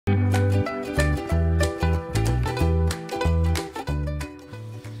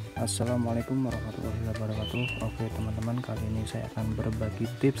Assalamualaikum warahmatullahi wabarakatuh. Oke teman-teman, kali ini saya akan berbagi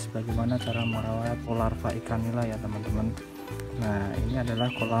tips bagaimana cara merawat larva ikan nila ya teman-teman. Nah, ini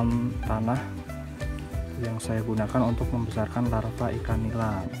adalah kolam tanah yang saya gunakan untuk membesarkan larva ikan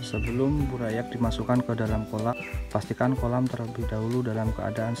nila. Sebelum burayak dimasukkan ke dalam kolam, pastikan kolam terlebih dahulu dalam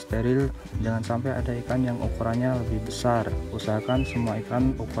keadaan steril. Jangan sampai ada ikan yang ukurannya lebih besar. Usahakan semua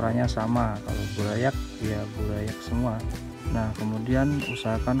ikan ukurannya sama. Kalau burayak ya burayak semua. Nah, kemudian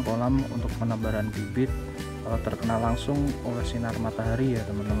usahakan kolam untuk penebaran bibit terkena langsung oleh sinar matahari ya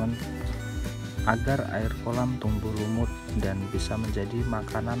teman-teman, agar air kolam tumbuh lumut dan bisa menjadi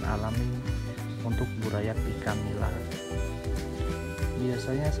makanan alami untuk burayak ikan nila.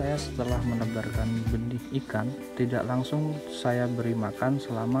 Biasanya saya setelah menebarkan benih ikan, tidak langsung saya beri makan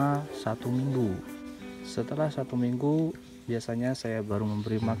selama 1 minggu. Setelah 1 minggu, biasanya saya baru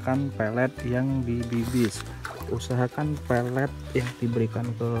memberi makan pelet yang dibibis. Usahakan pelet yang diberikan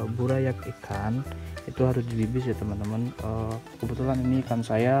ke burayak ikan itu harus dibibis ya teman-teman. Kebetulan ini ikan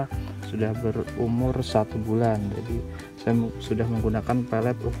saya sudah berumur 1 bulan, jadi saya sudah menggunakan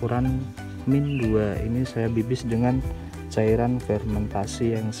pelet ukuran min 2. Ini saya bibis dengan cairan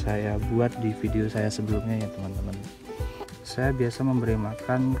fermentasi yang saya buat di video saya sebelumnya ya teman-teman. Saya biasa memberi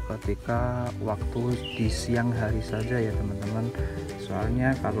makan ketika waktu di siang hari saja ya teman-teman,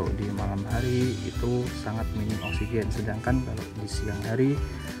 soalnya kalau di malam hari itu sangat minim oksigen, sedangkan kalau di siang hari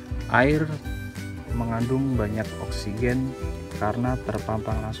air mengandung banyak oksigen karena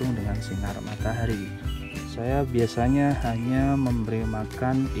terpampang langsung dengan sinar matahari. Saya biasanya hanya memberi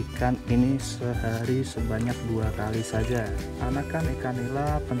makan ikan ini sehari sebanyak 2 kali saja. Anakan ikan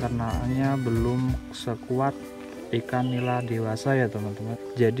nila pencernaannya belum sekuat ikan nila dewasa ya teman-teman.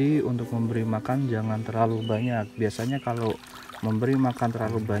 Jadi untuk memberi makan jangan terlalu banyak. Biasanya kalau memberi makan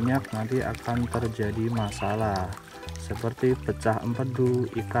terlalu banyak nanti akan terjadi masalah seperti pecah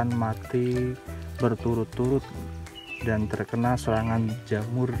empedu, ikan mati berturut-turut, dan terkena serangan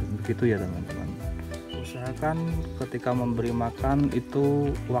jamur begitu ya teman-teman. Usahakan ketika memberi makan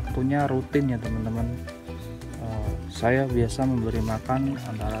itu waktunya rutin ya teman-teman. Saya biasa memberi makan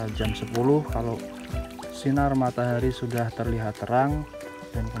antara jam 10 kalau sinar matahari sudah terlihat terang,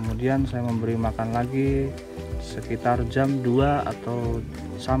 dan kemudian saya memberi makan lagi sekitar jam 2 atau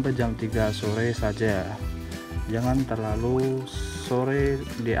sampai jam 3 sore saja. Jangan terlalu sore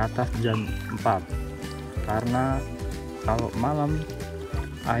di atas jam 4, karena kalau malam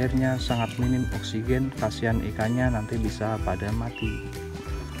airnya sangat minim oksigen, kasihan ikannya nanti bisa pada mati.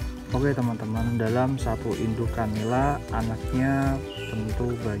 Oke teman-teman, dalam satu indukan nila anaknya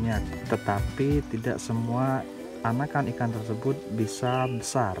tentu banyak, tetapi tidak semua anakan ikan tersebut bisa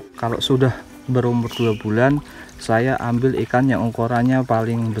besar. Kalau sudah berumur 2 bulan, saya ambil ikan yang ukurannya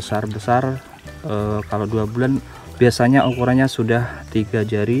paling besar-besar. Kalau 2 bulan biasanya ukurannya sudah 3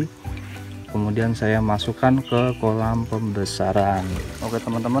 jari. Kemudian saya masukkan ke kolam pembesaran. Oke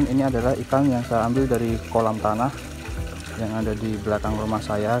teman-teman, ini adalah ikan yang saya ambil dari kolam tanah yang ada di belakang rumah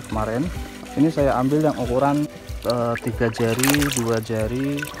saya kemarin. Ini saya ambil yang ukuran 3 jari, 2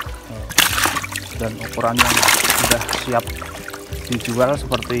 jari, dan ukuran yang sudah siap dijual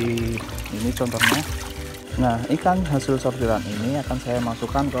seperti ini contohnya. Nah, ikan hasil sortiran ini akan saya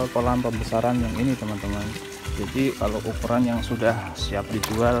masukkan ke kolam pembesaran yang ini teman-teman. Jadi kalau ukuran yang sudah siap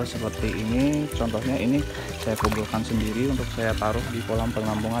dijual seperti ini, contohnya ini saya kumpulkan sendiri untuk saya taruh di kolam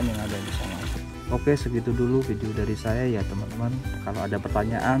penampungan yang ada di sana. Oke, segitu dulu video dari saya ya teman-teman. Kalau ada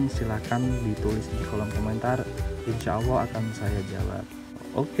pertanyaan silahkan ditulis di kolom komentar, insya Allah akan saya jawab.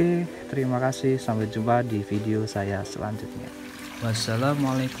 Oke, terima kasih, sampai jumpa di video saya selanjutnya.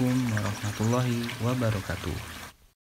 Wassalamualaikum warahmatullahi wabarakatuh.